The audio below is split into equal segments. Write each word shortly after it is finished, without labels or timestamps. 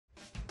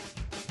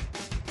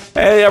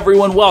Hey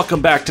everyone,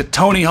 welcome back to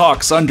Tony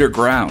Hawk's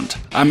Underground.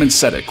 I'm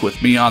InfiniteT.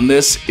 With me on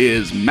this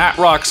is Matt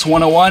Rocks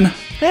 101.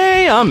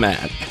 Hey, I'm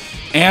Matt.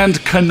 And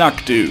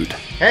Canuck Dude.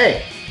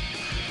 Hey.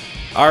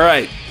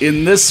 Alright,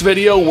 in this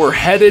video we're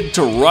headed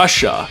to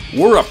Russia.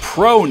 We're a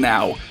pro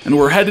now, and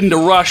we're heading to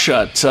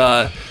Russia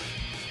to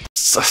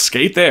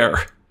skate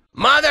there.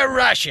 Mother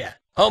Russia,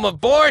 home of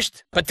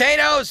borscht,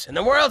 potatoes, and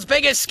the world's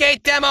biggest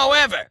skate demo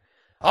ever.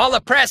 All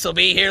the press will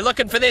be here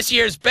looking for this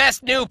year's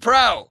best new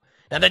pro.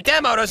 Now the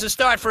demo doesn't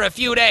start for a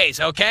few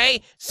days,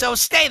 okay? So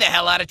stay the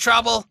hell out of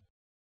trouble.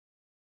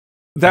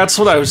 That's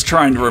what I was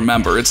trying to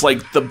remember. It's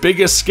like the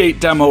biggest skate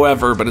demo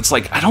ever, but it's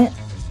like,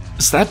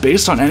 is that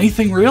based on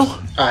anything real?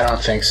 I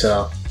don't think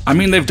so. I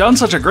mean, they've done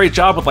such a great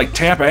job with like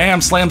Tampa Am,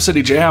 Slam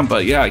City Jam,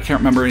 but yeah, I can't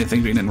remember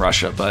anything being in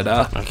Russia, but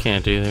I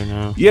can't either,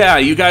 no. Yeah,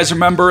 you guys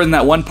remember in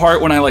that one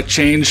part when I like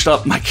changed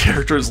up my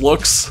character's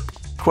looks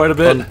quite a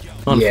bit?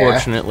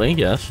 Unfortunately,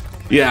 yes.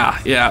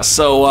 Yeah,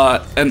 so,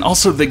 and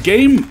also the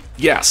game,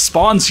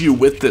 spawns you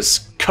with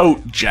this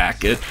coat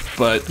jacket,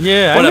 but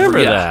yeah, whatever, I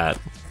remember that.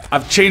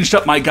 I've changed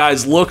up my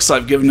guy's looks.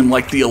 I've given him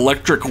like the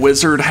electric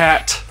wizard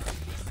hat.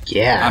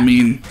 Yeah. I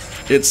mean,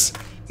 it's,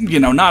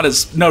 you know, not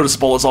as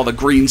noticeable as all the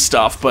green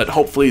stuff, but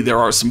hopefully there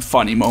are some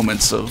funny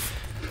moments of,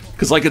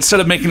 because like instead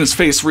of making his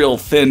face real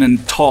thin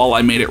and tall,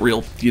 I made it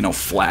real, you know,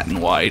 flat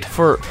and wide.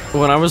 For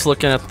when I was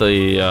looking at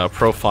the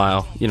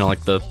profile, you know,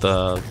 like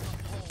the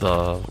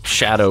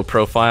shadow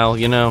profile,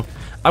 you know,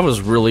 I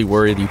was really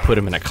worried you put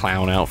him in a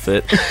clown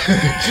outfit.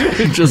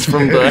 Just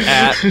from the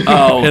hat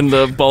and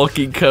the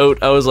bulky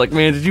coat. I was like,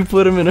 man, did you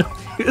put him in a...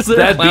 Is there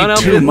That'd a clown be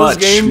outfit too in much,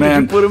 this game?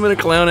 man. Did you put him in a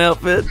clown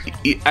outfit?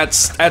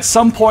 At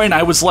some point,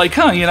 I was like,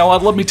 you know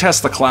what, let me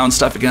test the clown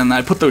stuff again. And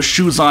I put those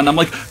shoes on. I'm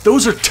like,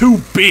 those are too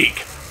big.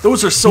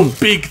 Those are so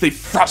big, they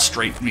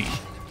frustrate me.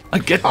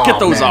 Like, get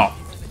those off.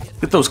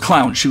 Get those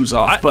clown shoes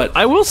off. But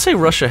I will say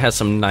Russia has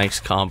some nice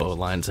combo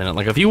lines in it.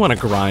 Like, if you want to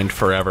grind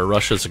forever,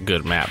 Russia's a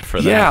good map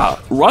for that. Yeah,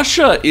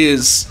 Russia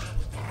is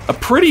a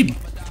pretty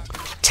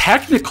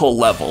technical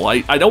level.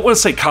 I don't want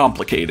to say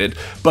complicated,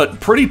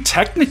 but pretty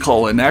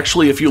technical. And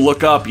actually, if you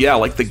look up,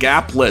 like the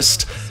gap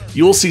list,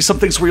 you'll see some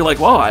things where you're like,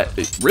 wow,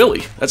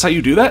 really? That's how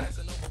you do that?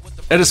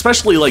 And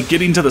especially, like,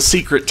 getting to the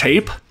secret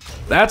tape.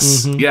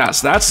 That's, yes,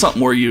 that's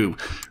something where you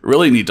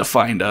really need to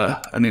find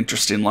an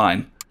interesting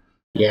line.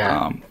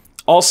 Yeah.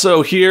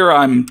 Also here,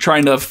 I'm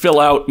trying to fill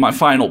out my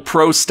final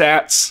pro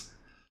stats,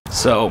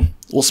 so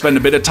we'll spend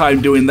a bit of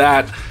time doing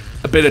that,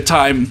 a bit of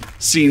time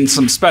seeing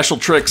some special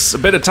tricks, a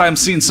bit of time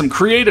seeing some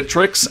creative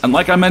tricks, and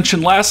like I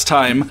mentioned last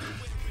time,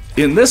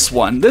 in this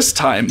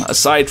time,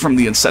 aside from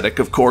the InfiniteT,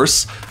 of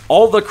course,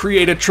 all the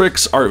creative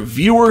tricks are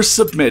viewer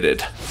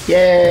submitted.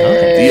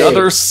 Yay! The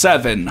other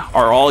 7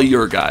 are all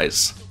your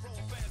guys.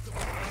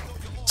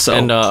 So,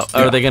 and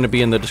are they going to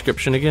be in the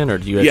description again, or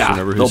do you actually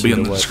remember who's they'll be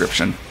in the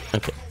description.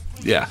 Okay.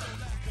 Yeah.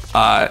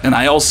 And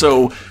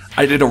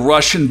I did a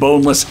Russian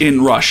Boneless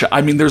in Russia.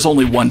 I mean, there's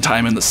only one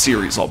time in the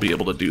series I'll be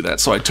able to do that,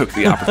 so I took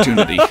the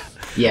opportunity.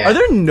 Yeah. Are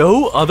there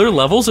no other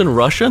levels in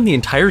Russia in the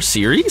entire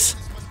series?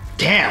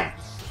 Damn.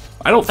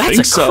 I don't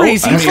think so.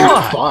 Crazy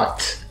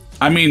Fucked.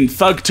 I mean,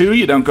 Thug 2,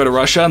 you don't go to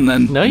Russia, and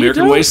then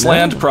American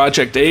Wasteland,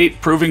 Project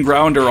 8, Proving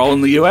Ground are all in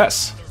the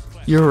US.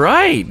 You're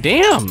right.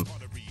 Damn.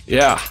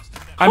 Yeah.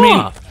 I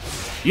mean,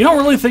 you don't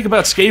really think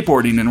about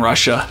skateboarding in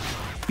Russia,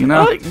 you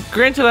know? Well,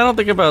 granted, I don't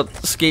think about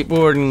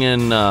skateboarding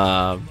in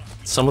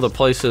some of the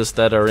places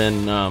that are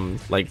in,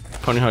 like,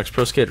 Tony Hawk's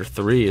Pro Skater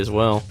 3 as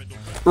well.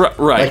 Right,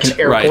 Like an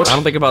airport? right. I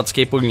don't think about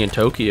skateboarding in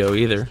Tokyo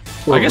either.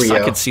 Or I guess I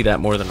Rio. could see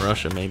that more than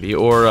Russia, maybe.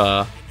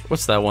 Or,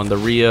 what's that one? The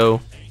Rio?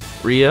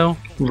 Rio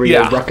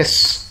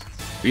Ruckus.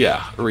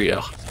 Yeah,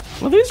 Rio.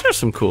 Well, these are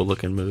some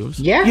cool-looking moves.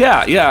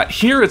 Yeah. Yeah.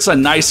 Here it's a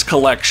nice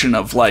collection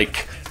of,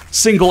 like,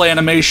 single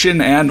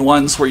animation and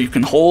ones where you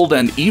can hold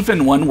and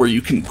even one where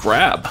you can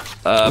grab.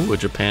 Ooh, a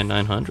Japan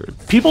 900.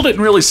 People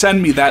didn't really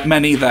send me that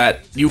many that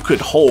you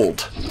could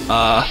hold,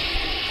 but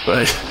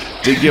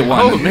did get one.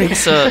 Oh, it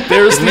makes,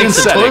 There's the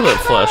makes the InfiniteT. toilet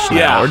flush now,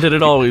 Yeah. or did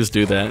it always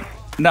do that?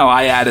 No,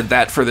 I added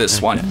that for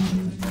this one.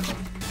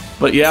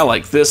 But yeah,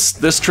 like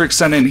this trick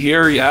sent in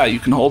here, you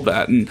can hold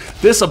that. And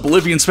this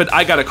Oblivion spin,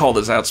 I gotta call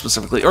this out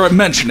specifically, or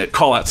mention it.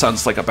 Call out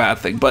sounds like a bad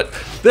thing, but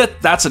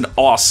that's an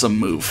awesome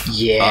move.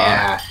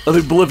 Yeah.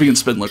 The Oblivion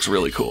spin looks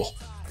really cool.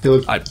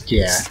 I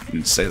Yeah.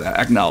 need to say that,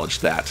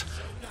 acknowledge that.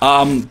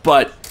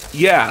 But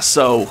yeah,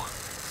 so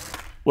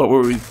what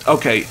were we?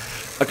 Okay,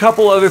 a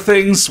couple other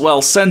things.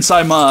 Well, since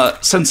I'm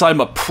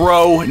a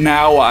pro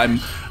now, I'm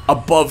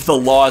above the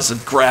laws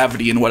of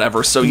gravity and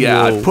whatever. So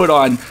yeah, I put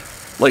on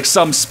like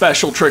some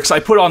special tricks. I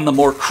put on the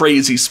more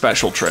crazy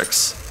special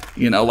tricks.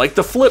 You know, like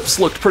the flips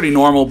looked pretty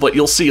normal, but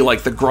you'll see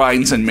like the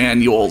grinds and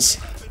manuals.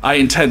 I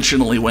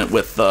intentionally went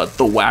with the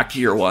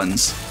wackier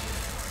ones.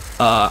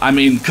 I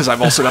mean, because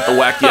I've also got the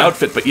wacky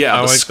outfit, but yeah,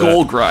 the like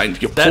skull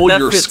grind. You pull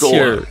your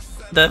skull.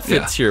 That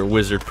fits your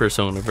wizard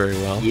persona very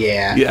well.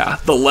 Yeah. Yeah,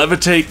 the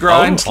levitate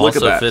grind. Look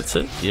at also that. fits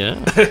it.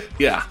 Yeah.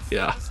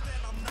 Yeah.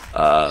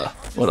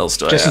 What else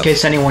do I Just have? in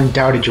case anyone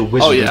doubted your Oh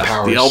wizardry yeah,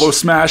 powers. the elbow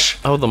smash.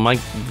 Oh, the Mike.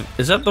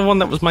 Is that the one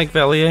that was Mike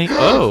Valier?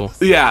 Oh.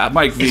 Yeah,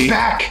 Mike V. It's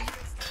back!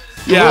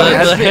 Yeah, It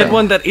has The head been.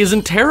 one that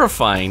isn't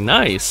terrifying.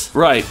 Nice.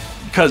 right.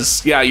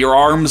 Because yeah, your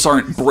arms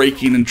aren't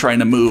breaking and trying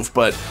to move,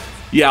 but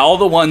yeah, all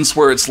the ones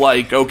where it's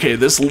like, okay,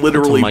 this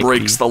literally Mike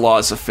breaks V. the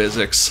laws of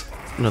physics.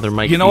 Another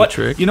Mike You know V what?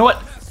 trick. You know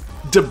what?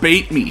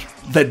 Debate me.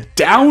 The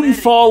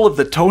downfall of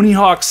the Tony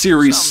Hawk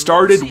series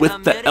started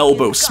with the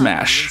elbow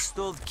smash.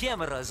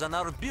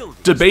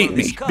 Debate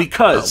me,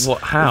 because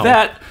how?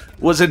 that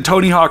was in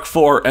Tony Hawk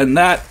 4, and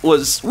that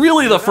was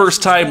really the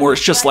first time where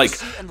it's just like,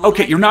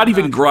 okay, you're not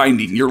even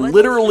grinding. You're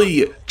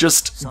literally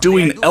just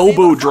doing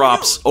elbow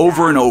drops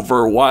over and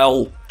over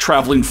while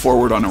traveling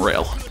forward on a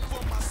rail.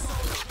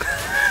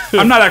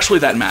 I'm not actually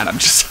that mad. I'm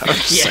just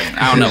saying.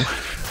 I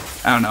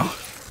don't know.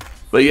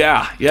 But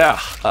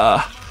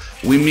yeah.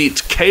 We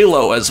meet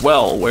Kalo as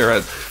well, where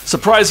a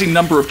surprising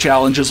number of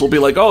challenges will be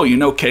like, oh, you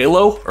know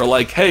Kalo? Or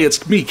like, hey,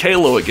 it's me,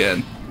 Kalo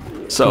again.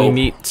 So we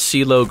meet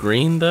CeeLo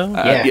Green, though?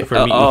 Yeah. For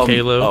meeting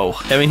Kalo.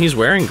 oh. I mean, he's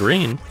wearing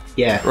green.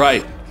 Yeah.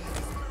 Right.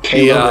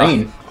 Kalo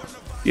Green.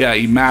 Yeah,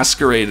 he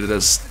masqueraded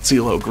as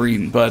CeeLo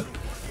Green, but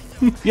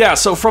yeah,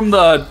 so from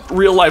the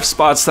real life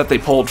spots that they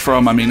pulled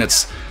from, I mean,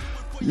 it's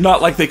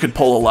not like they could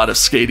pull a lot of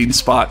skating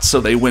spots, so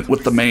they went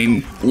with the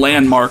main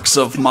landmarks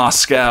of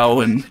Moscow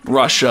and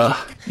Russia.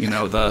 You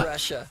know,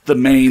 the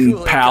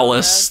main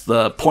palace,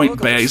 the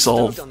Point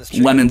Basil,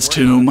 Lenin's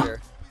tomb.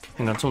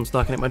 Hang on, someone's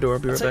knocking at my door. I'll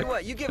be right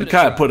back. We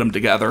kind of put them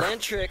together.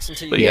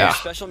 But yeah,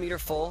 special meter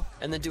full,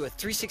 and then do a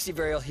 360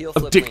 varial heel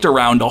I've flip dicked lean.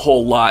 around a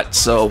whole lot,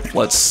 so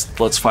let's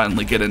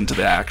finally get into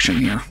the action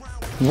here.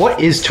 What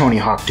is Tony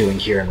Hawk doing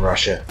here in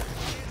Russia?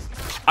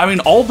 I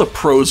mean, all the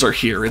pros are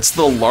here. It's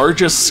the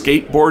largest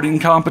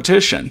skateboarding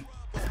competition.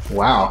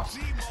 Wow.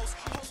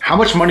 How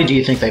much money do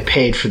you think they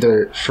paid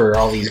for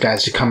all these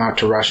guys to come out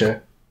to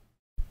Russia?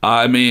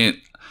 I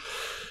mean,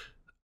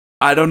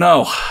 I don't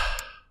know.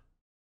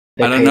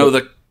 They I don't paid- know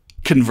the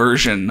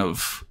conversion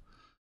of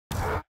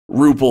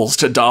rubles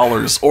to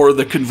dollars, or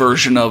the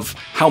conversion of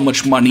how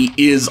much money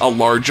is a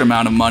large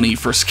amount of money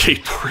for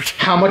skateboarding.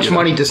 How much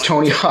money does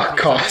Tony Hawk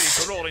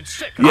cost?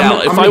 Yeah, I'm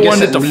if gonna I guess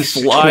wanted at to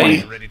least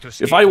fly, 20.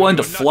 if I wanted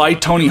to fly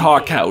Tony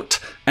Hawk out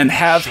and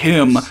have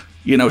him,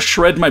 you know,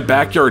 shred my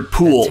backyard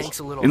pool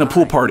in a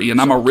pool party,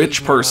 and I'm a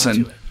rich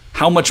person,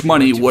 how much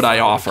money would I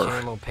offer?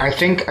 I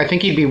think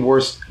he'd be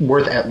worth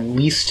at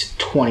least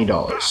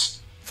 $20.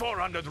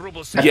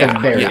 At Yeah, the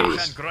very yeah.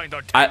 least.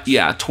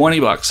 Yeah,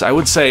 $20. I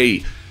would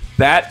say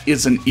that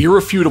is an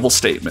irrefutable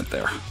statement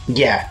there.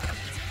 Yeah.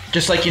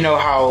 Just like, you know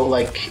how,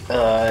 like,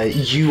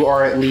 you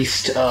are at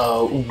least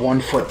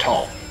 1 foot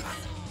tall.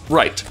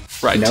 Right.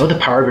 You know, the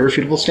power of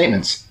irrefutable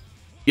statements.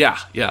 Yeah.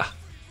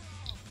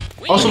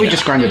 Also, we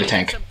just grinded a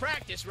tank.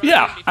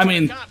 Yeah, I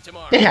mean,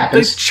 It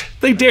happens.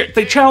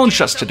 they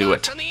challenged us to do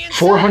it.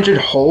 400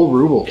 whole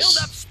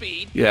rubles.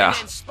 Yeah. And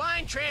then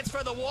spine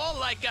transfer the wall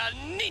like a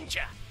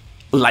ninja.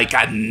 Like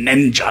a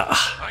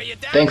ninja. Are you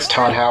down Thanks, for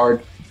Todd it?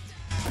 Howard.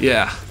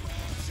 Yeah.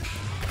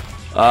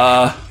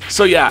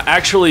 So yeah,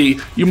 actually,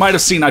 you might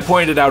have seen, I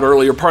pointed out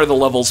earlier, part of the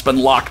level's been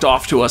locked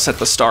off to us at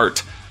the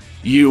start.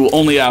 You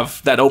only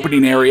have that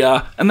opening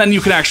area, and then you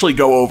can actually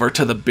go over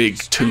to the big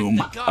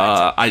tomb.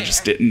 I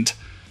just didn't.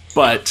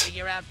 But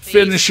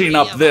finishing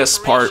up this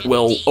part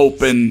will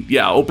open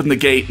the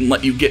gate and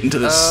let you get into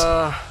this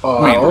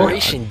main room.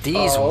 Operation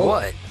D's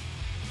what?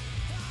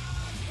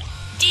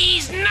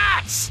 D's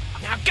nuts!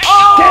 Now get your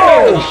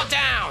all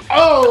down!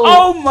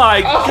 Oh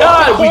my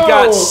god, we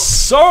got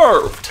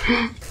served!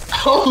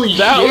 Holy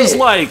That shit. was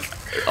like,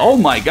 oh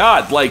my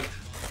god, like,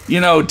 you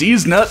know,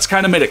 D's Nuts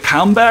kind of made a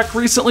comeback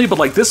recently, but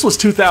like this was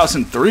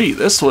 2003.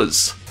 This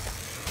was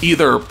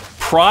either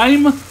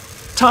prime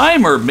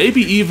time or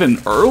maybe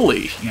even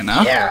early, you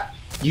know? Yeah.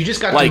 You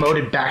just got Like-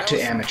 demoted back to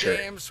amateur.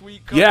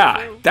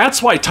 Yeah,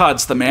 that's why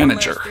Todd's the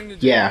manager.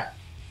 Yeah.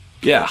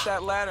 Yeah,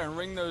 that ladder and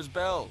ring those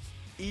bells.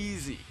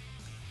 Easy.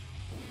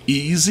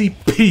 easy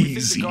The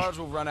peasy. guards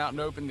will run out and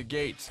open the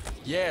gates.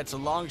 Yeah, it's a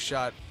long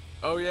shot.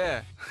 Oh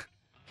yeah.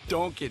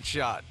 Don't get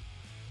shot.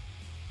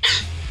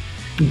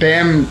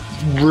 Bam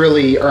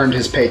really earned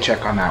his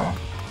paycheck on that one.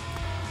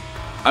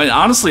 I mean,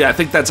 honestly, I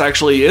think that's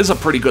actually is a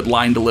pretty good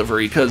line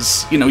delivery,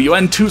 because, you know, you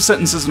end 2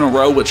 sentences in a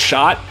row with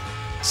shot,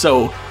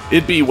 so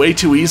it'd be way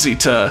too easy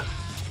to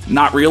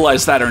not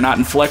realize that or not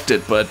inflect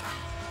it, but,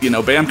 you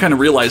know, Bam kind of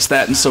realized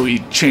that, and so he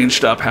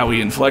changed up how he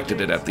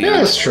inflected it at the Yeah, end.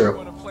 that's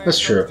true. That's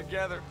true.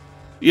 Together.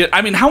 Yeah,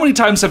 I mean, how many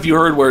times have you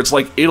heard where it's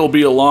like, it'll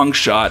be a long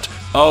shot,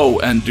 oh,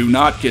 and do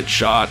not get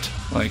shot?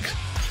 Like,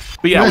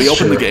 but yeah, we That's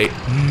opened the true. gate.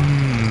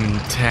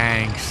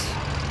 Tanks.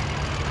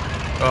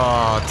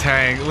 Oh,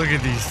 tank. Look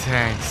at these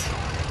tanks.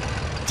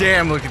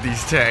 Damn, look at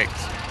these tanks.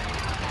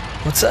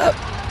 What's up?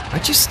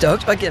 Aren't you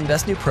stoked about getting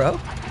Best New Pro?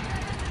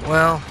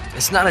 Well,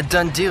 it's not a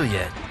done deal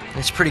yet.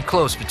 It's pretty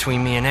close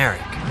between me and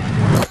Eric.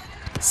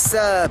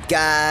 Sup,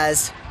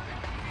 guys?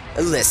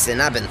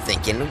 Listen, I've been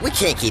thinking, we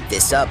can't keep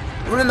this up.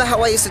 Remember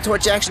how I used to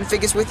torch action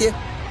figures with you?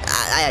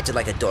 I acted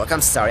like a dork,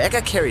 I'm sorry, I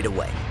got carried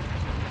away.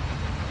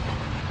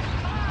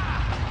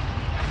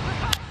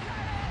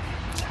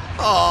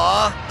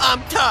 Aw,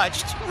 I'm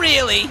touched.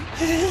 Really?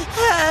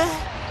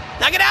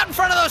 Now get out in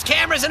front of those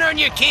cameras and earn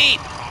your keep.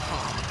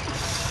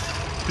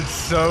 It's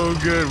so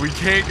good. We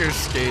can't go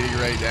skating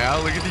right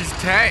now. Look at these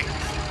tanks.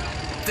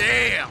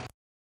 Damn.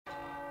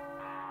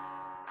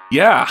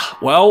 Yeah,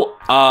 well,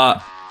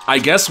 I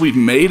guess we've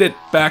made it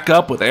back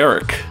up with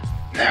Eric.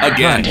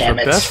 Again. Damn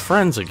We're it. best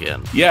friends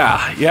again.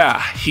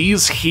 Yeah,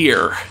 he's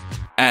here.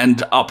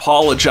 And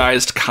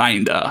apologized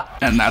kinda.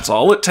 And that's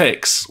all it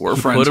takes. We're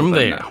friends put him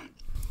with him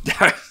there.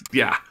 now.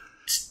 Yeah.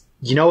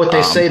 You know what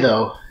they say,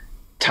 though?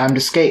 Time to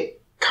skate,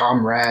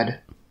 comrade.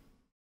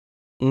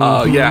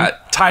 Yeah,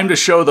 time to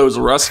show those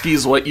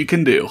Ruskies what you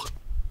can do.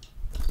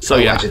 So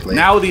Allegedly.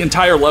 yeah, now the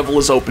entire level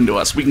is open to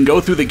us. We can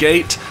go through the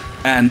gate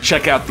and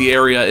check out the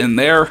area in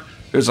there.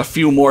 There's a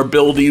few more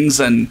buildings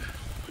and,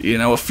 you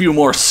know, a few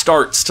more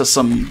starts to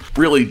some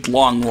really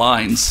long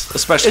lines,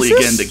 especially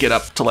again to get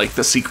up to like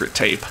the secret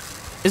tape.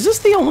 Is this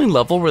the only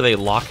level where they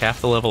lock half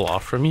the level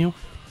off from you?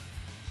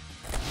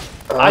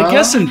 I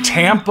guess in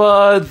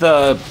Tampa,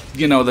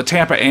 the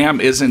Tampa Am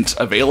isn't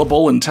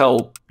available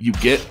until you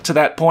get to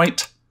that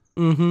point.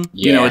 Mm-hmm.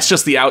 You know, it's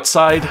just the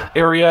outside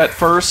area at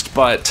first,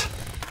 but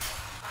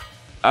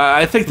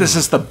I think this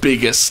is the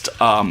biggest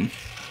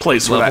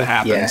place where that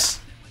happens.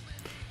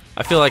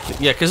 I feel like,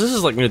 yeah, because this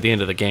is like near the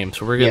end of the game,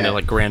 so we're getting Yeah. to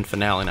like grand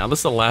finale now. This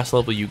is the last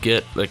level you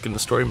get like in the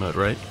story mode,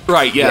 right?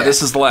 Right, yeah, Yeah.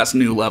 this is the last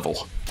new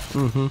level.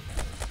 Mm-hmm.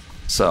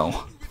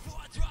 So,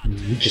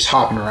 Just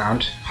hopping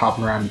around.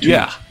 Between.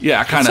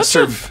 yeah, kind of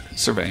such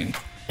surveying.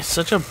 It's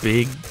such a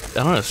big,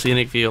 I don't know,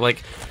 scenic view.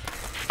 Like,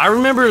 I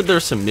remember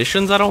there's some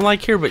missions I don't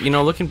like here, but you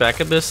know, looking back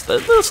at this,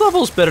 this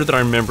level is better than I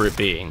remember it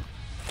being.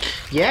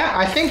 Yeah,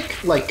 I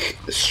think, like,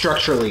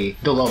 structurally,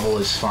 the level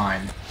is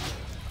fine.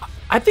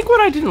 I think what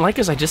I didn't like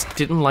is I just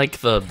didn't like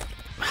the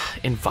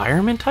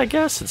environment, I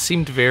guess. It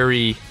seemed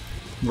very...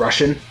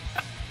 Russian?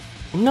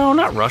 No,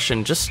 not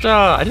Russian. Just,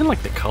 I didn't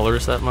like the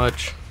colors that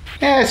much.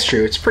 Yeah, it's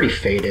true. It's pretty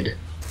faded.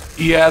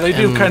 Yeah, they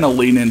do kind of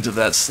lean into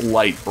that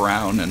light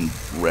brown and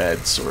red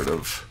sort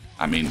of.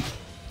 I mean,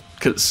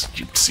 because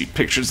you see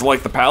pictures of,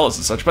 like, the palace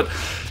and such. But,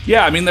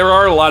 yeah, I mean, there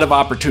are a lot of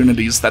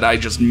opportunities that I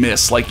just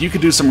miss. Like, you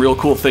could do some real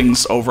cool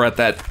things over at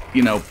that,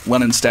 you know,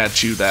 Lenin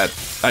statue that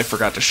I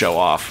forgot to show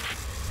off.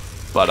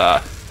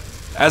 But,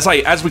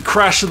 as we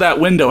crash through that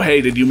window, hey,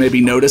 did you maybe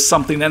notice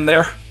something in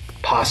there?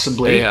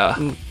 Possibly. Yeah,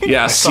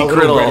 I saw a secret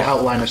little red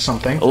outline of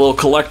something. a little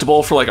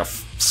collectible for like a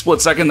split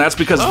second. That's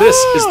because this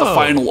is the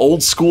final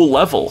old school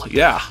level.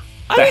 Yeah,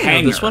 I didn't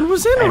know this one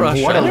was in And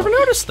Russia. what I a- never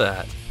noticed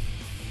that.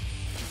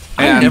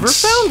 I And- never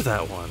found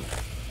that one.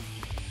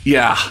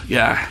 Yeah,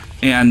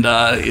 and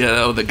you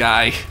know the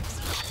guy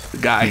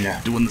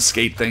Yeah. doing the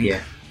skate thing. Yeah.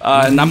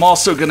 And I'm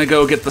also gonna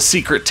go get the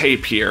secret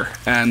tape here,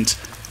 and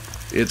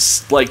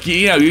it's like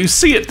you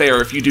see it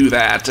there if you do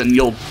that, and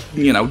you'll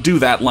do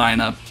that line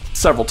up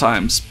several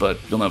times, but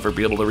you'll never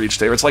be able to reach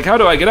there. It's like, how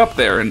do I get up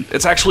there? And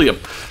it's actually a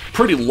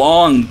pretty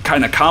long,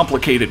 kind of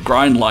complicated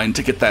grind line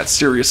to get that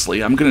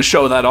seriously. I'm going to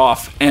show that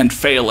off and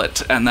fail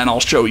it, and then I'll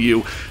show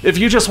you. If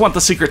you just want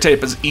the secret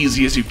tape as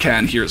easy as you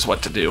can, here's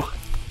what to do.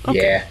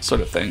 Yeah.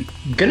 Sort of thing.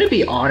 Gonna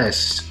be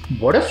honest,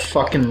 what a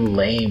fucking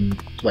lame,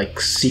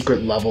 like,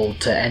 secret level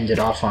to end it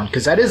off on.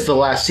 Because that is the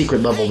last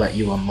secret level that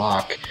you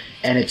unlock,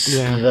 and it's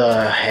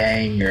the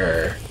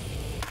hangar.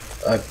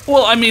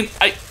 Well, I mean,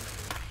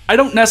 I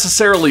don't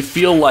necessarily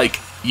feel like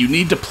you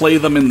need to play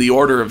them in the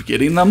order of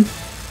getting them.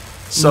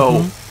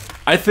 So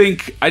I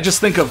just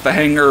think of the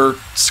hangar,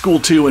 School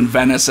 2, and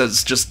Venice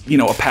as just,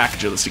 a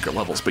package of the secret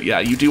levels. But yeah,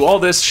 you do all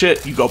this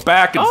shit, you go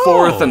back and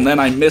forth, and then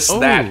I miss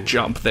that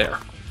jump there.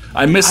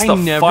 I missed the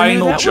never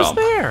final knew that jump.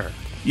 Was there.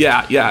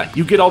 Yeah,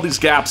 you get all these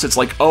gaps, it's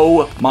like,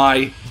 oh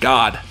my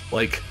god,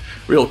 like,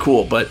 real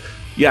cool. But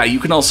yeah, you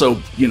can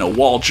also,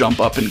 wall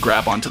jump up and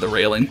grab onto the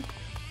railing.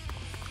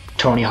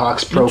 Tony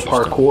Hawk's Pro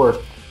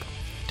Parkour.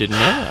 Didn't know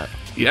that.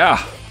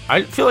 Yeah.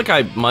 I feel like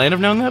I might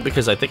have known that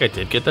because I think I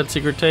did get that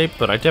secret tape,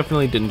 but I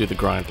definitely didn't do the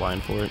grind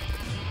line for it.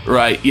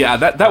 Right, yeah,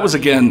 that was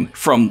again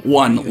from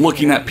 1,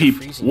 looking at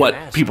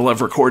what people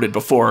have recorded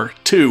before,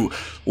 2,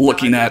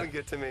 looking at,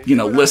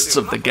 lists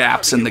of the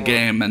gaps in the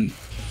game and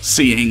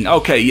seeing,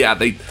 okay, yeah,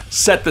 they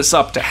set this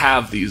up to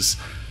have these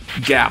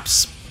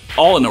gaps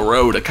all in a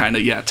row to kind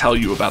of, tell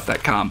you about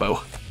that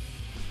combo.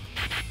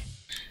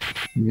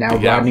 Now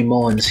Rodney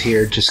Mullen's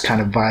here, just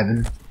kind of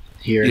vibing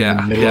here in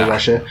the middle of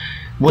Russia.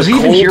 Was The he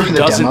even cold here for the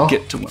doesn't demo?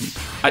 get to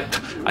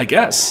him. I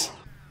guess.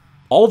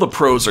 All the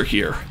pros are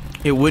here.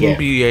 It wouldn't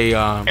be a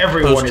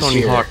Everyone is Tony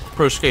here. Hawk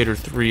Pro Skater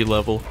 3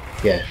 level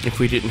Yeah. if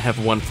we didn't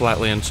have one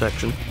flatland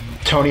section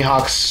Tony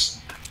Hawk's...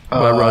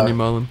 by Rodney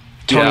Mullen.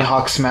 Tony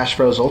Hawk Smash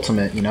Bros.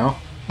 Ultimate,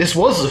 This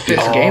was the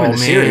 5th game in the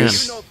man.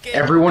 series.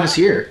 Everyone is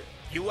here.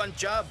 You want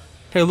job?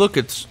 Hey, look,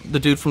 it's the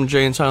dude from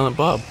Jay and Silent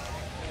Bob.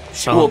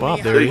 Silent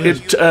Bob, there he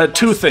is.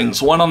 2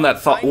 things. One on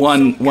that thought,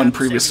 one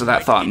previous to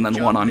that thought, and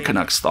then one on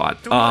Canucks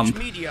thought.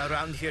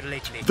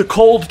 The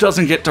cold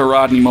doesn't get to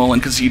Rodney Mullen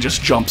because he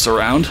just jumps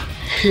around.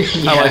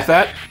 I like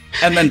that.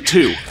 And then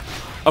 2.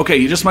 Okay,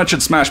 you just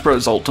mentioned Smash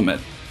Bros.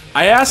 Ultimate.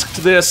 I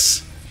asked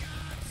this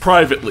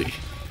privately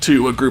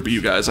to a group of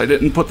you guys. I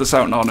didn't put this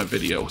out on a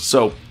video.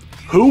 So,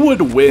 who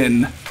would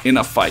win in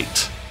a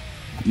fight?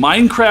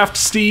 Minecraft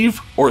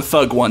Steve or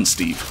Thug 1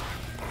 Steve?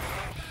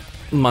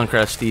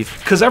 Minecraft Steve.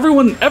 Because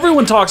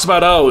everyone talks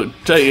about,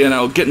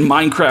 getting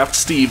Minecraft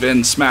Steve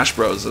in Smash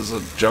Bros. As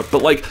a joke.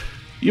 But, like,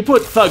 you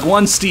put Thug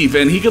 1 Steve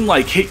in, he can,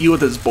 like, hit you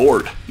with his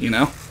board, you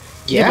know?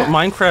 Yeah, but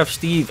Minecraft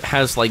Steve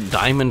has, like,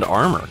 diamond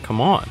armor. Come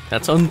on.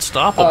 That's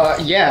unstoppable.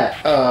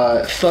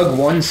 Thug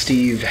 1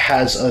 Steve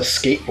has a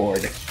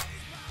skateboard.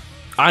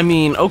 I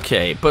mean,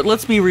 okay, but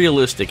let's be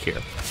realistic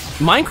here.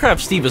 Minecraft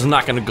Steve is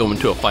not going to go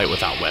into a fight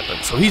without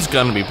weapons, so he's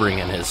going to be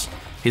bringing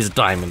his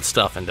diamond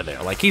stuff into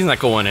there. Like, he's not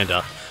going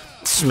into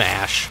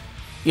Smash,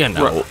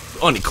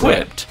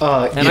 unequipped.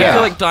 And I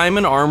feel like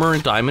diamond armor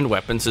and diamond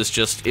weapons is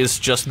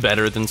just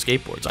better than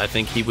skateboards. I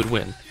think he would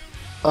win.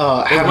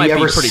 Have you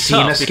ever seen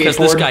a skateboard? Because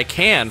this guy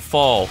can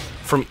fall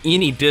from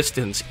any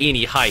distance,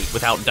 any height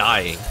without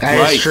dying.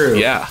 That is true.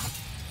 Yeah.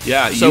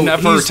 Yeah, So you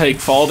never he's take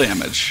fall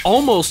damage.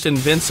 Almost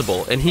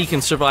invincible, and he can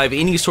survive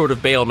any sort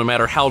of bale, no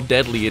matter how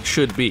deadly it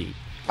should be.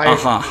 I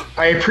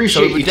appreciate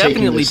So it would you taking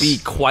definitely this.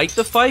 be quite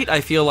the fight.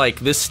 I feel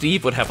like this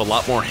Steve would have a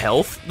lot more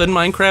health than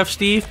Minecraft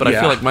Steve, but I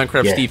feel like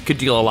Minecraft Steve could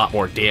deal a lot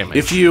more damage.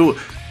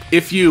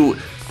 If you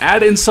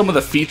add in some of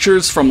the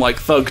features from like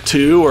Thug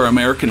 2 or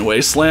American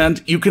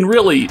Wasteland, you can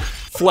really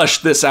flesh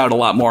this out a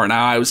lot more.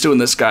 Now, I was doing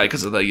this guy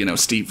because of the,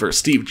 Steve versus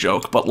Steve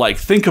joke, but like,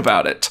 think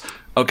about it.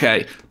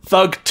 Okay,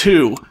 Thug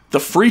 2, the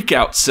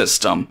freakout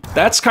system,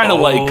 that's kind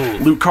of like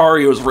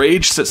Lucario's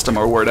rage system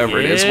or whatever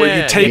it is,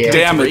 where you take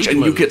damage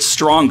and you get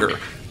stronger.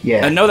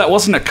 Yeah. And no, that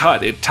wasn't a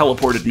cut. It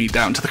teleported me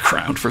down to the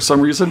ground for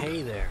some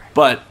reason.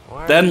 But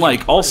then,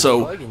 like,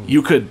 also,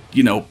 you could,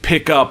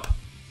 pick up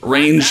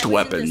ranged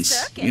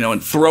weapons,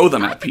 and throw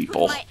them at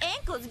people.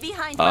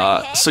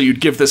 So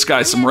you'd give this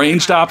guy some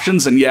ranged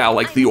options, and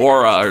like the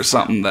aura or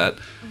something that,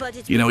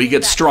 he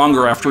gets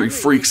stronger after he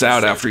freaks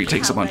out after he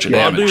takes a bunch of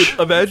damage. Dude,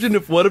 imagine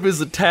if one of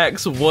his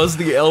attacks was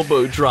the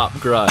elbow drop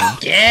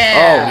grind.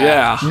 Yeah! Oh,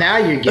 yeah. Now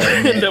you're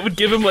getting it. That would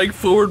give him, like,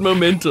 forward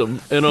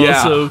momentum, and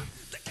also,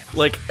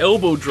 like,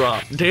 elbow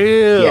drop.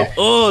 Damn. Yeah.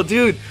 Oh,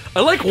 dude. I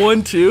like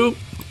 1, too.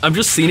 I'm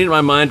just seeing it in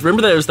my mind.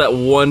 Remember there's that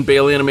one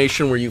bail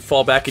animation where you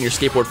fall back and your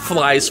skateboard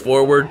flies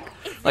forward?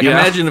 Like,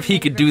 imagine if he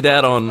could do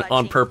that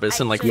on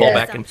purpose and, like, fall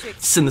back and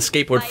send the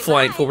skateboard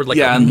flying forward like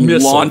a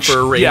missile for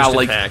a ranged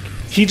attack.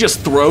 He just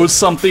throws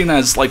something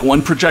as, like,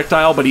 one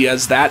projectile, but he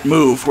has that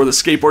move where the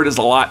skateboard is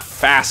a lot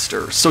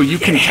faster, so you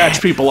can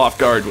catch people off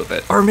guard with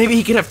it. Or maybe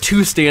he could have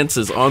 2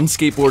 stances, on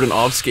skateboard and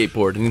off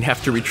skateboard, and you'd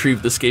have to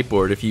retrieve the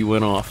skateboard if you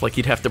went off. Like,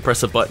 you'd have to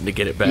press a button to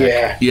get it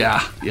back.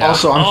 Yeah.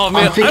 Also, I'm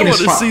thinking I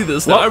want to see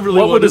this. Now.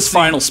 What would his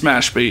final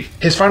smash be?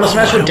 His final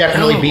smash would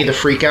definitely be the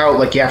freak out.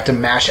 Like, you have to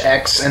mash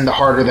X, and the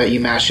harder that you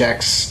mash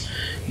X,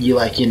 you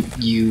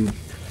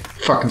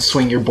fucking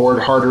swing your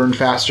board harder and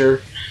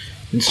faster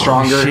and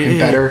stronger and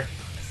better.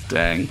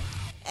 Dang.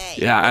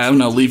 Yeah, I don't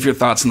know. Leave your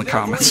thoughts in the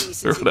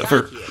comments or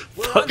whatever.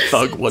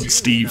 Thug 1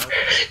 Steve.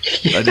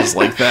 I just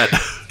like that.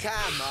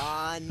 Come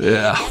on,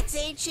 Yeah. That's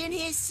ancient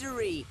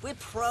history. We're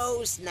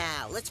pros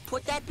now. Let's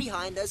put that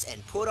behind us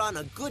and put on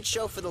a good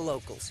show for the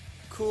locals.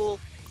 Cool?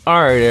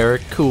 Alright,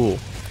 Eric, cool.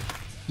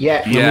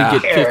 Yeah. We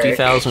get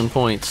 50,000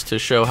 points to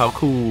show how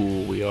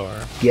cool we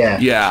are.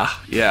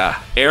 Yeah.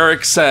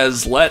 Eric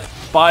says, let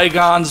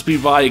bygones be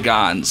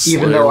bygones.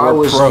 Even though I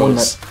was the one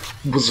that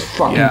was a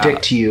fucking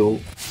dick to you.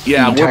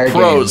 Yeah, the we're entire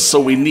pros, game. so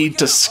we need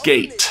to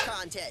skate.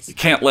 You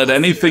can't let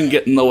anything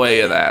get in the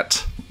way of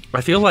that. I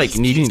feel like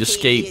needing to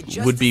skate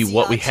would be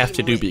what we have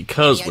to do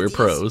because we're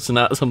pros,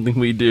 not something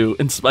we do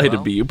in spite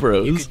of being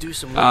pros. You could do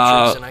some more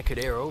tricks and I could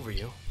air over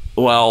you.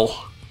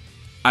 Well,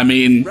 I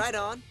mean, Right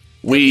on.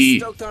 we...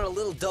 Stoked on a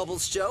little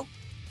doubles show.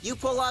 You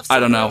pull off I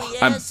don't know.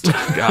 some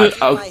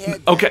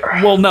Okay,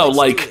 well, no,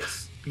 like...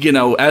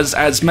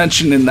 as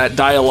mentioned in that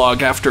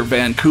dialogue after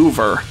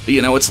Vancouver,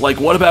 it's like,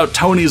 what about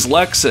Tony's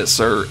Lexus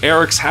or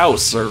Eric's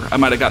house? Or I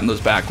might have gotten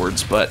those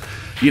backwards, but,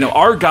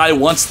 our guy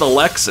wants the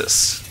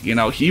Lexus.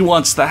 He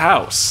wants the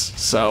house.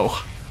 So,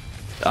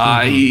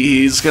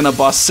 he's gonna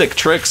bust sick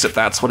tricks if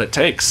that's what it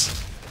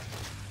takes.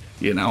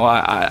 I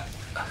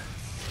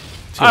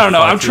don't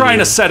know. I'm trying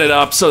to set it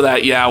up so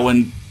that,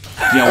 when...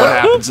 what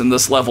happens in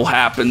this level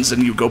happens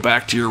and you go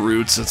back to your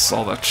roots, it's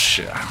all that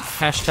shit.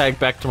 Hashtag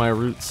back to my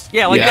roots.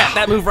 Yeah, like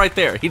that move right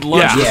there. He'd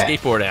launch the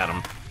skateboard at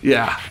him.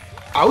 Yeah.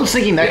 I was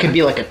thinking that could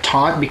be like a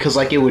taunt because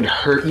like it would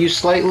hurt you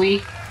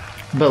slightly,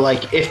 but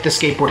like if the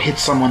skateboard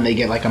hits someone, they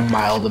get like a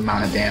mild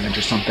amount of damage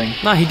or something.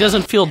 No, he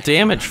doesn't feel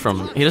damage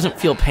from... He doesn't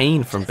feel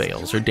pain from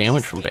bales or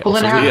damage from bales. Well,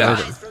 then so it wouldn't yeah.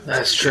 hurt him.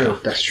 That's true.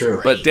 That's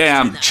true. But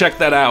damn, check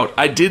that out.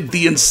 I did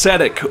the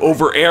Aesthetic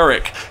over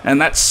Eric,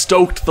 and that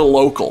stoked the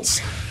locals.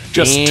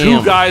 Just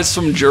Damn. 2 guys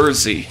from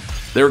Jersey.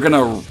 They're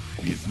gonna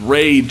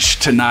rage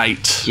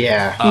tonight.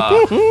 Yeah.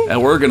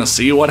 And we're gonna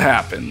see what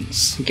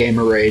happens.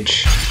 Gamer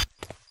rage.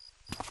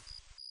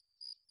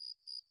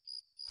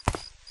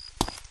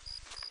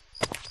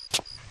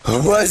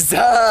 What's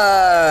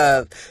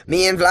up?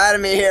 Me and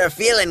Vladimir here are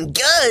feeling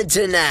good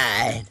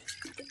tonight.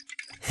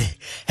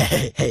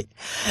 Hey,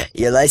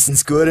 your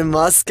license good in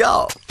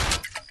Moscow?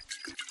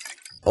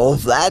 Old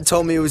Vlad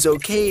told me it was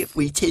okay if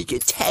we take a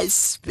test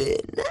spin.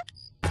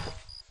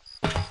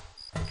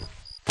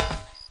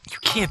 You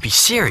can't be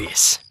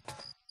serious.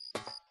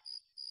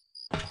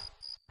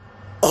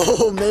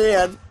 Oh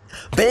man,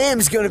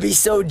 Bam's gonna be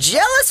so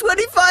jealous when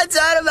he finds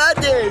out about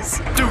this.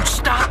 Dude,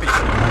 stop it!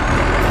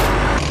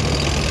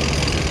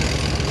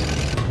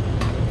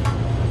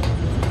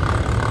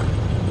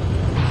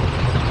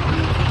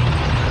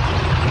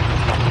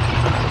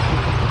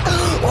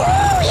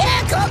 Oh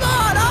yeah, come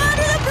on,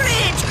 onto the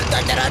bridge!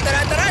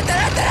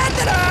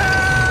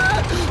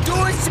 Do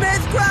a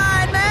Smith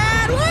grind,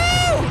 man!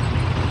 Woo!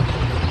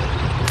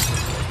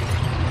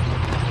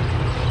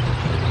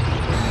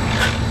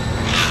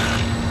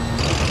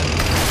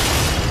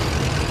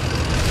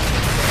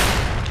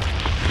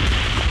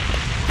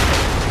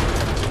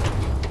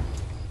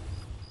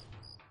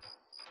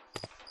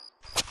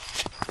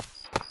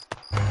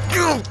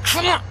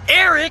 Come on,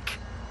 Eric!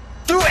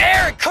 Dude,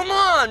 Eric, come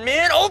on,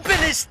 man! Open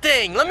this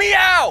thing! Let me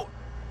out!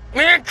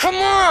 Man, come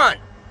on!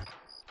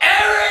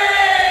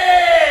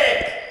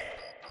 Eric!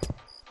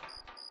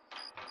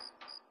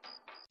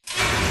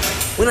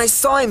 When I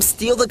saw him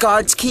steal the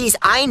guard's keys,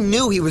 I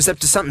knew he was up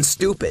to something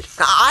stupid.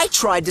 I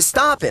tried to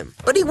stop him,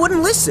 but he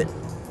wouldn't listen.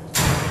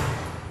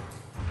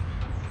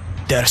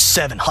 There's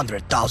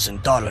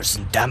 $700,000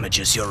 in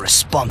damages you're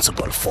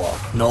responsible for,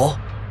 no?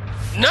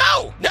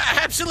 No,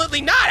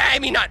 absolutely not. I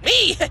mean, not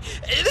me.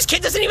 This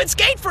kid doesn't even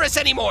skate for us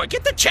anymore.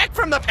 Get the check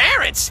from the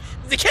parents.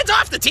 The kid's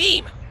off the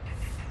team.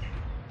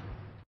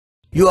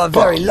 You are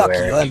very you, lucky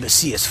Eric. your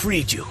embassy has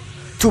freed you.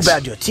 Too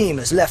bad your team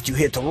has left you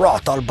here to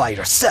rot all by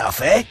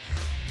yourself, eh?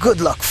 Good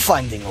luck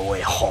finding a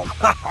way home.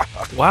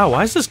 Wow,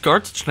 why is this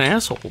guard such an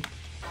asshole?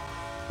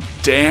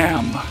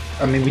 Damn.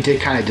 I mean, we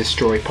did kind of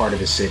destroy part of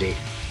the city.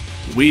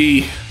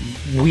 We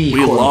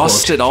quote,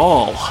 lost unquote. it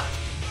all.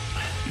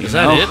 Is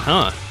that it,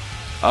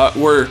 huh?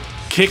 We're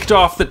kicked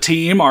off the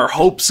team. Our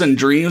hopes and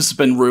dreams have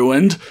been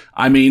ruined.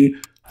 I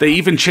mean, they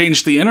even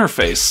changed the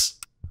interface.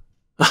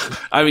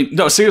 I mean,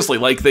 no, seriously,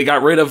 like, they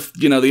got rid of,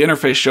 the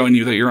interface showing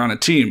you that you're on a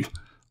team.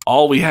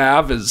 All we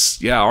have is,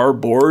 our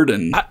board,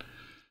 and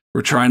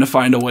we're trying to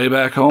find a way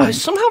back home. I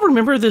somehow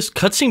remember this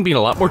cutscene being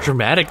a lot more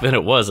dramatic than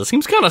it was. It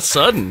seems kind of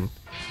sudden.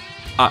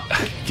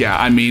 Yeah,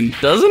 I mean...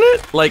 Doesn't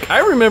it? Like, I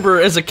remember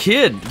as a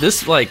kid,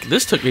 this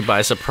took me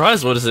by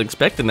surprise. I wasn't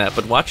expecting that,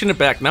 but watching it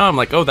back now, I'm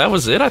like, oh, that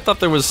was it? I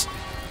thought there was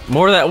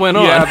more that went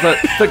on. Yeah,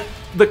 but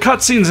the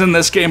cutscenes in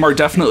this game are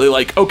definitely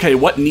like, okay,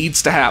 what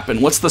needs to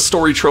happen? What's the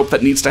story trope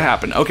that needs to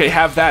happen? Okay,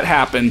 have that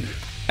happen,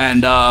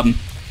 and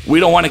we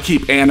don't want to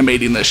keep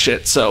animating this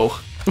shit, so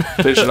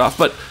finish it off.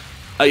 But,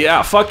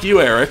 yeah, fuck you,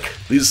 Eric.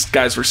 These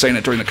guys were saying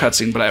it during the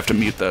cutscene, but I have to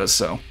mute those,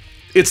 so...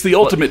 It's the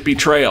ultimate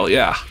betrayal,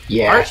 yeah.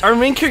 Yeah. Our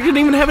main character didn't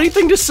even have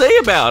anything to say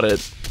about it.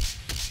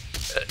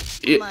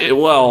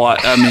 Well,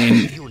 I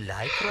mean... You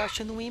like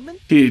Russian women?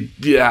 No, he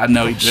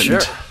didn't.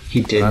 Sure.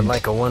 He did. I'd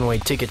like a one-way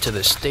ticket to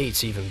the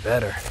States even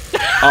better.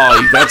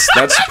 Oh, that's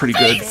pretty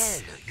good.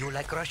 Well, you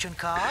like Russian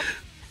car?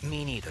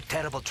 Me neither.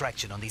 Terrible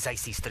traction on these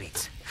icy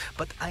streets.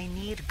 But I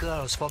need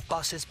girls for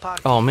boss's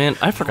party. Oh man,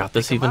 I forgot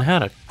this even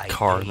had a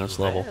car in this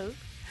level.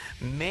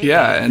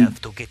 Yeah,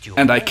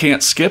 and I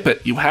can't skip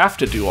it. You have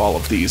to do all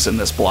of these in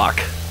this block.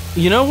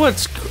 You know what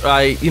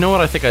I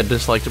think I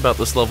disliked about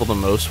this level the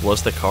most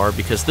was the car,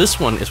 because this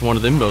one is one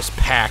of the most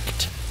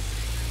packed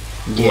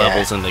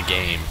levels in the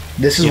game.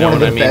 This is You know one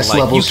of what the I mean? best Like,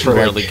 levels you can for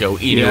barely like, go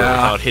anywhere Yeah.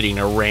 without hitting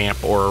a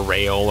ramp or a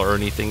rail or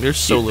anything. There's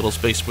so little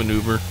space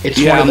maneuver. It's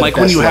one Yeah, of and the like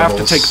when best you have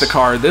to levels. take the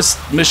car, this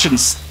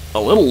mission's a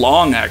little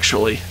long,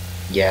 actually.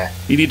 Yeah.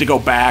 You need to go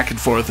back and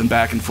forth and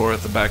back and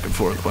forth and back and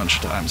forth a bunch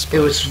of times. It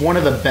was one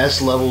of the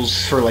best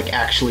levels for like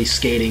actually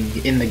skating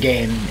in the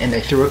game, and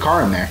they threw a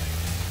car in there.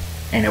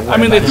 And it I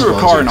mean, they went about threw a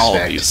as well car as in you all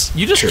of expect. these.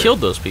 You just True.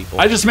 killed those people.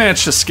 I just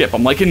managed to skip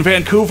them. Like in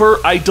Vancouver,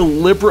 I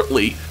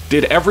deliberately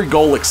did every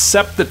goal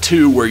except the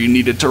two where you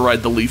needed to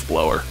ride the leaf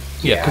blower.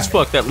 yeah, because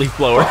fuck that leaf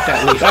blower.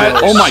 That leaf That-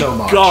 blower oh my so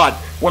much. god.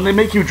 When they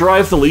make you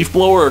drive the leaf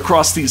blower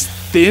across these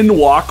thin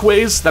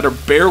walkways that are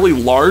barely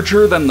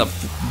larger than the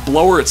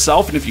blower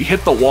itself, and if you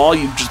hit the wall,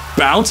 you just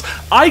bounce.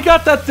 I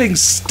got that thing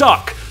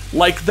stuck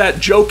like that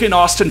joke in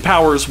Austin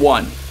Powers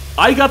 1.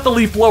 I got the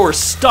leaf blower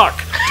stuck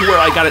to where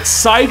I got it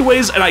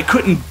sideways and I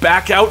couldn't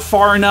back out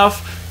far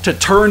enough to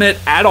turn it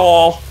at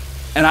all,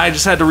 and I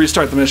just had to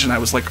restart the mission. I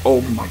was like,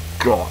 oh my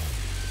god.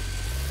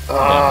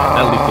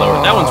 That leaf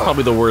blower. That one's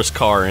probably the worst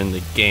car in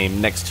the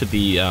game, next to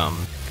the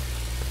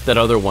that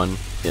other one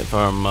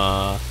from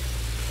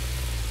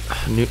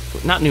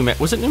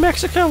was it New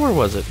Mexico? Where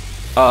was it?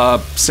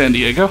 San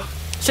Diego?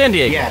 San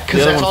Diego. Yeah, The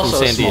because other that's one's also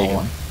from a San small Diego.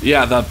 one.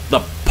 Yeah,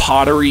 the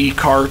pottery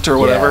cart or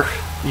whatever.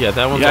 Yeah,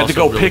 that one's You had to also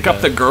go really pick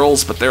up the bad.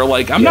 girls, but they're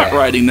like, I'm not Yeah.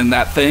 riding in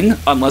that thing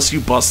unless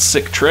you bust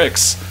sick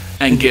tricks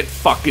and get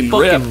fucking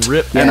ripped.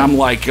 ripped. And Yeah. I'm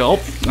like, oh,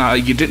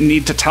 you didn't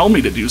need to tell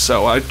me to do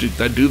so. I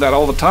do that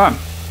all the time.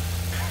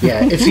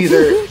 Yeah, it's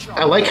either...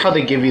 I like how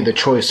they give you the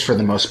choice for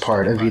the most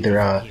part of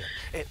either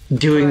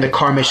doing the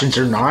car missions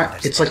or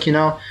not. It's like,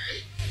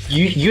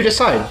 you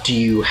decide. Do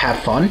you have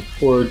fun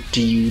or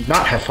do you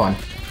not have fun?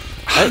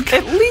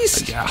 At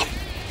least, Yeah.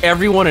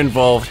 everyone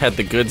involved had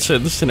the good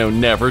sense to know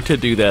never to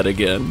do that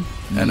again.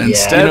 And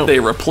instead, they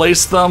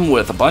replaced them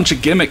with a bunch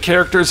of gimmick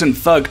characters in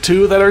Thug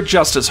 2 that are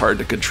just as hard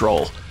to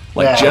control.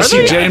 Like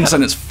Jesse James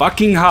and his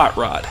fucking hot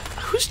rod.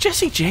 Who's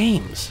Jesse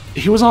James?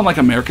 He was on, like,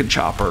 American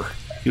Chopper.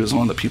 He was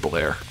one of the people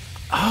there,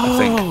 I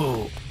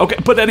think. Okay,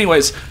 but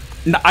anyways,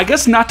 I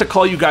guess not to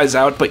call you guys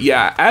out, but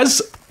yeah,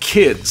 as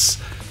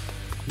kids,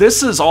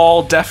 this is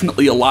all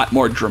definitely a lot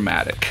more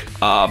dramatic.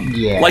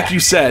 Like you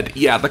said,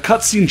 yeah, the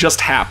cutscene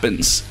just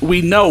happens.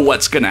 We know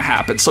what's gonna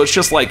happen, so it's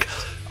just like,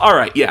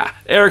 alright, yeah,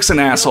 Eric's an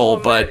asshole,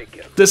 but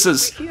this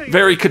is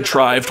very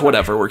contrived,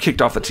 whatever, we're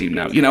kicked off the team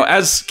now. You know,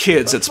 as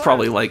kids, it's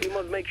probably like,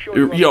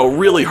 you know,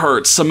 really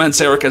hurts, cements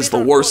Eric as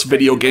the worst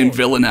video game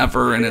villain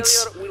ever, and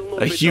it's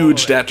a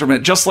huge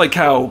detriment. Just like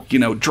how, you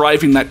know,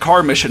 driving that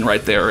car mission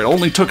right there, it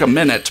only took a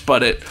minute,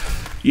 but it,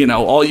 you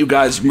know, all you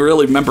guys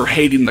really remember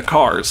hating the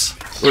cars.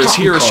 Whereas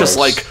here it's just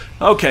like,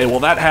 okay, well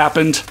that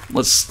happened,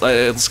 let's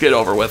get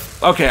over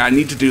with. Okay, I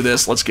need to do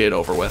this, let's get it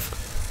over with.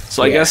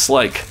 So I guess,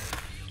 like,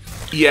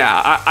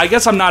 yeah, I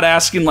guess I'm not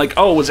asking, like,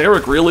 oh, was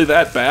Eric really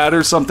that bad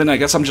or something? I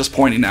guess I'm just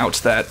pointing out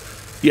that,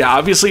 yeah,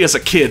 obviously as a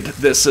kid,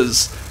 this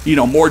is, you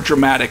know, more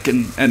dramatic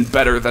and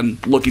better than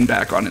looking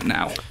back on it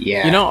now.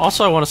 Yeah. You know,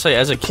 also I want to say,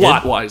 as a kid...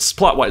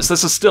 Plot-wise,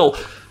 this is still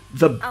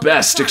the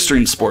best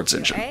extreme sports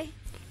engine.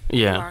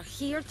 Yeah.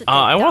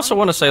 I also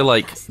want to say,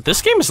 like,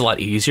 this game is a lot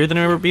easier than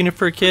I remember being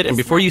for a kid, and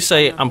before you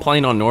say I'm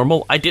playing on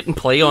normal, I didn't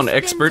play on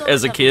expert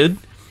as a kid.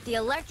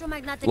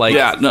 Like,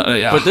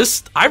 but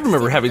this, I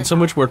remember having so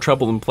much more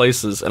trouble in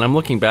places, and I'm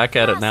looking back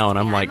at it now, and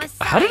I'm like,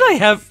 how did I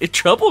have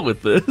trouble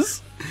with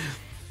this?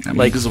 I mean,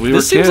 like, because we were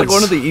this seems kids. like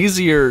one of the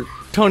easier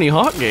Tony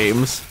Hawk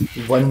games.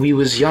 When we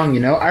was young, you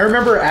know? I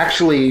remember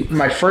actually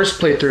my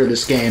first playthrough of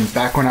this game,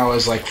 back when I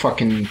was like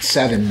fucking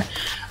 7,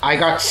 I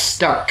got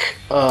stuck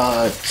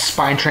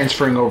spine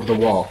transferring over the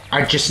wall.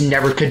 I just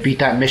never could beat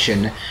that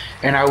mission,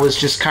 and I was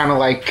just kind of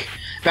like...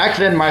 Back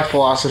then, my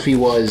philosophy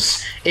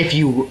was, if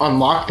you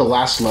unlock the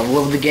last level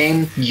of the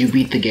game, you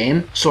beat the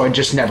game, so I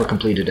just never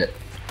completed it.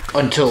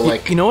 Until,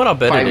 like, you know what I'll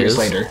bet 5 it years is?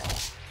 later.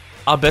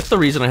 I'll bet the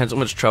reason I had so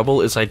much trouble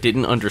is I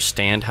didn't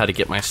understand how to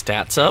get my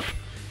stats up,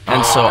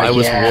 and so I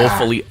was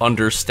woefully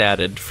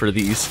understated for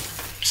these.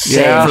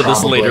 For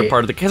this later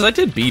part of the... Because I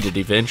did beat it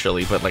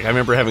eventually, but, like, I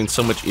remember having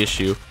so much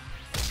issue.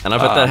 And I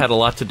bet that had a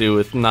lot to do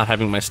with not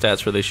having my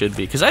stats where they should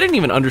be. Because I didn't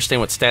even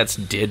understand what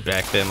stats did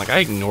back then. Like, I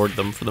ignored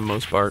them for the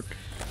most part.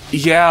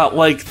 Yeah,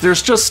 like,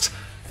 there's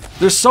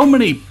so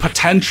many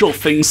potential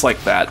things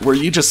like that where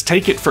you just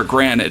take it for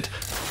granted.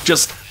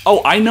 Just,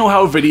 oh, I know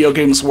how video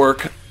games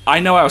work.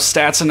 I know how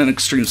stats in an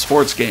extreme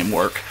sports game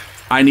work.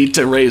 I need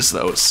to raise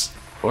those.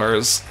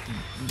 Whereas,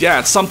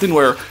 yeah, it's something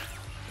where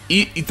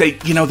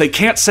they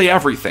can't say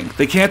everything.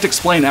 They can't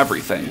explain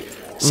everything.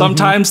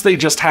 Sometimes they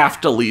just have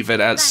to leave it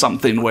as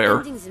something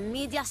where,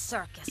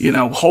 you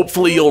know,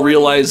 hopefully you'll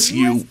realize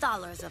you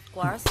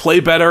play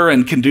better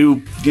and can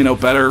do, you know,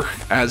 better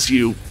as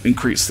you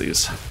increase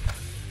these.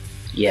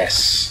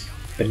 Yes.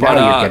 But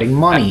now you're getting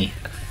money.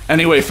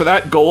 Anyway, for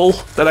that goal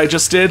that I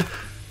just did,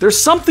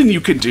 there's something you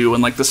could do,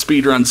 and like the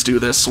speedruns do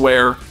this,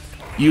 where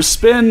you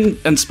spin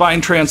and spine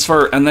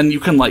transfer, and then you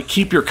can like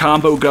keep your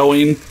combo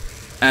going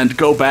and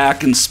go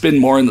back and spin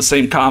more in the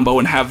same combo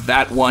and have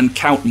that one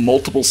count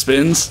multiple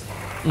spins.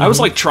 I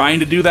was like trying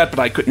to do that, but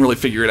I couldn't really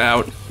figure it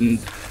out. And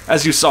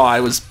as you saw,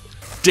 I was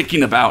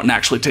dicking about and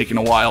actually taking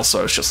a while,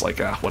 so it's just like,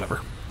 whatever.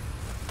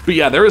 But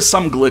yeah, there is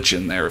some glitch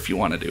in there if you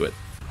want to do it.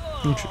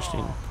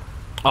 Interesting.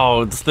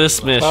 Oh, it's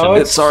this mission. Oh,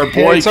 it's our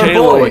boy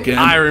Kalo again.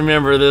 I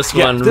remember this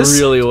one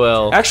really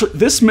well. Actually,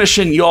 this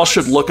mission you all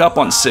should look up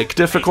on Sick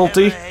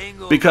difficulty,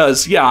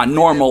 because, yeah, on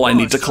normal I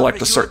need to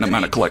collect a certain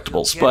amount of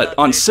collectibles, but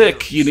on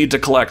Sick you need to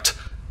collect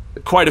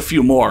quite a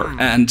few more,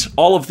 and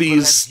all of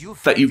these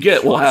that you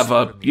get will have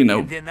a, you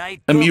know,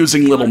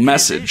 amusing little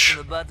message.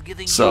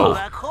 So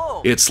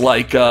it's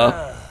like,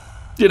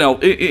 you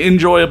know,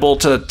 enjoyable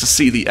to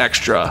see the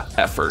extra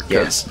effort,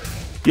 because,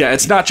 yeah,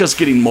 it's not just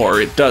getting more,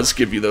 it does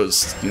give you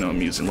those, you know,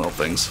 amusing little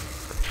things.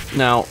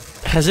 Now,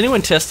 has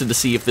anyone tested to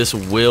see if this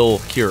will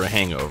cure a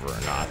hangover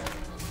or not?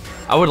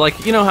 I would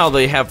like, you know how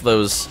they have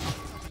those...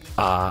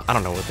 I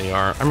don't know what they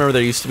are. I remember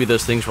there used to be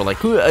those things where like,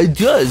 who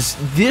does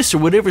this or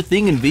whatever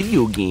thing in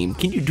video game?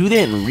 Can you do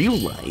that in real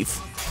life?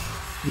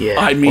 Yeah.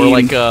 I mean... Or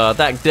like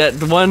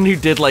that one who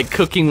did like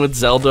cooking with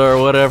Zelda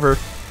or whatever.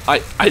 I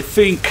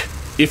think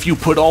if you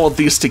put all of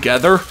these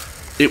together,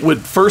 it would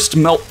first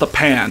melt the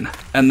pan,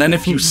 and then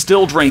if you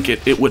still drank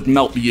it, it would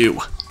melt you.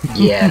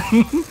 Yeah.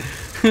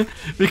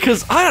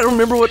 Because I don't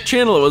remember what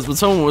channel it was, but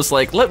someone was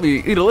like,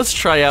 let's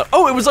try out...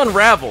 Oh, it was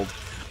Unraveled.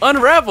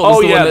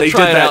 Unraveled is the one that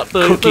tried out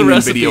the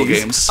recipes. Video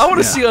games. I want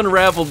to see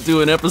Unraveled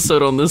do an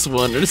episode on this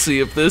one to see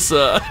if this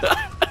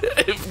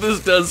if this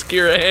does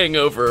cure a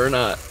hangover or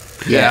not.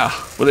 Yeah,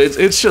 but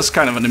it's just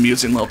kind of an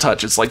amusing little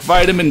touch. It's like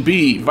vitamin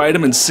B,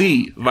 vitamin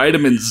C,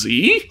 vitamin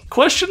Z?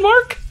 Question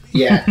mark?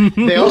 Yeah.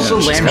 They also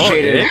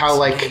lampshaded how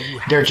like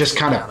they're just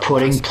kind of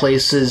putting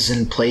places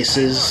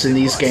in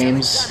these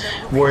games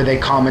where they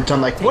comment on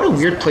like, what a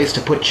weird place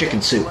to put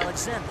chicken soup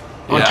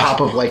on top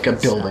of like a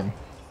building.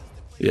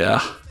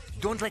 Yeah.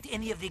 Don't let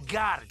any of the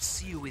guards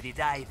see you with it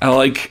either.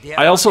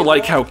 I also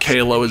like how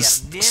Kalo is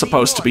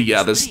supposed to be,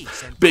 this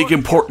big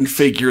important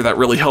figure that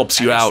really helps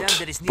you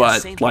out,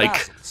 but,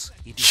 like,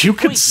 you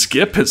could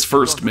skip his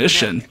first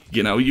mission,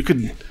 you know? You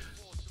could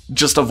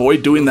just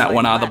avoid doing that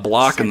one out of the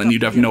block, and then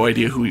you'd have no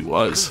idea who he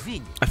was.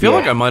 I feel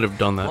like I might have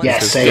done that. Yeah,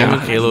 because same. the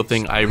only Halo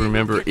thing I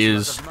remember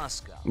is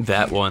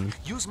that one.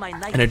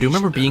 And I do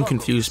remember being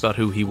confused about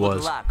who he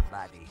was.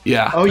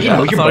 Yeah. Oh, yeah,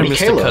 I your thought I buddy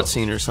missed Kalo. a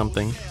cutscene or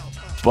something.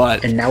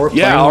 But And now we're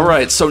yeah, playing- all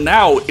right. So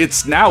now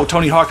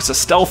Tony Hawk is a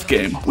stealth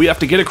game. We have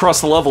to get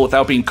across the level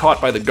without being caught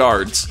by the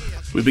guards.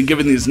 We've been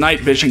given these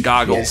night vision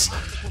goggles.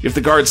 If the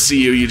guards see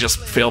you, you just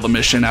fail the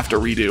mission, have to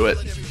redo it.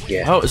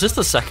 Yeah. Oh, is this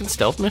the second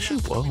stealth mission?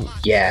 Whoa.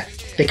 Yeah.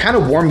 They kind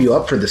of warm you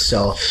up for the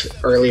stealth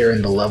earlier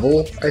in the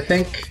level, I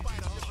think.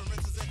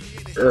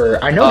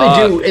 Or I know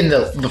they do in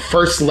the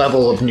first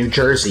level of New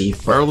Jersey.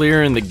 But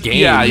Earlier in the game.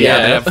 Yeah, they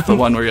have the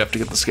one where you have to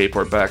get the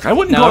skateboard back. I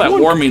wouldn't Now, call that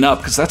everyone- warming up,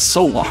 because that's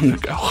so long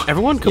ago.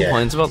 Everyone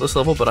complains about this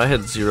level, but I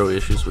had 0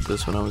 issues with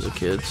this when I was a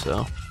kid,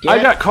 so... I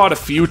got caught a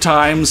few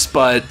times,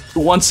 but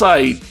once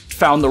I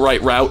found the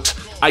right route,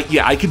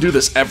 I can do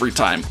this every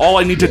time. All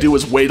I need to do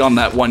is wait on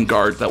that one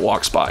guard that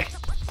walks by.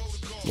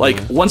 Like,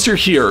 once you're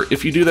here,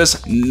 if you do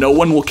this, no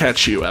one will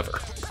catch you ever.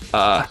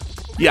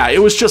 Yeah, it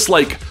was just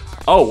like,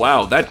 oh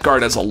wow, that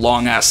guard has a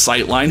long-ass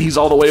sight line, he's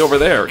all the way over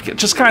there.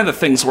 Just kind of the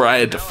things where I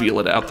had to feel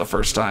it out the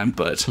first time,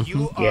 but...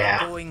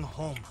 Yeah. Going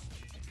home,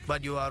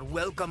 but you are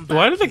welcome back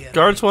Why do the here.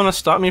 guards want to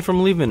stop me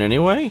from leaving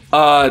anyway?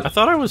 I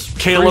thought I was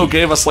Kalo free.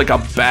 gave us like a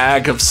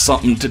bag of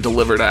something to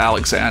deliver to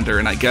Alexander,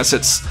 and I guess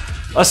it's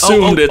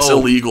assumed it's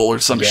illegal or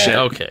some shit.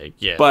 Okay,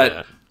 yeah.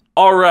 But,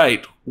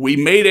 alright, we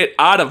made it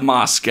out of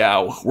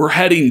Moscow. We're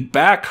heading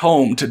back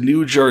home to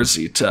New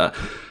Jersey to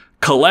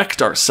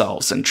collect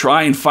ourselves and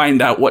try and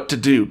find out what to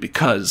do,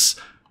 because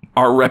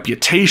our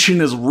reputation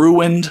is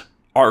ruined,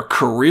 our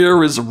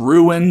career is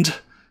ruined,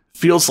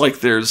 feels like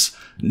there's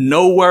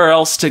nowhere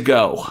else to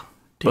go.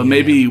 But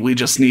maybe we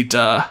just need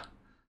to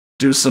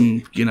do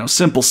some,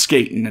 simple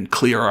skating and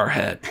clear our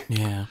head.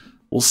 Yeah.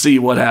 We'll see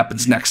what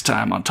happens next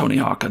time on Tony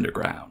Hawk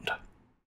Underground.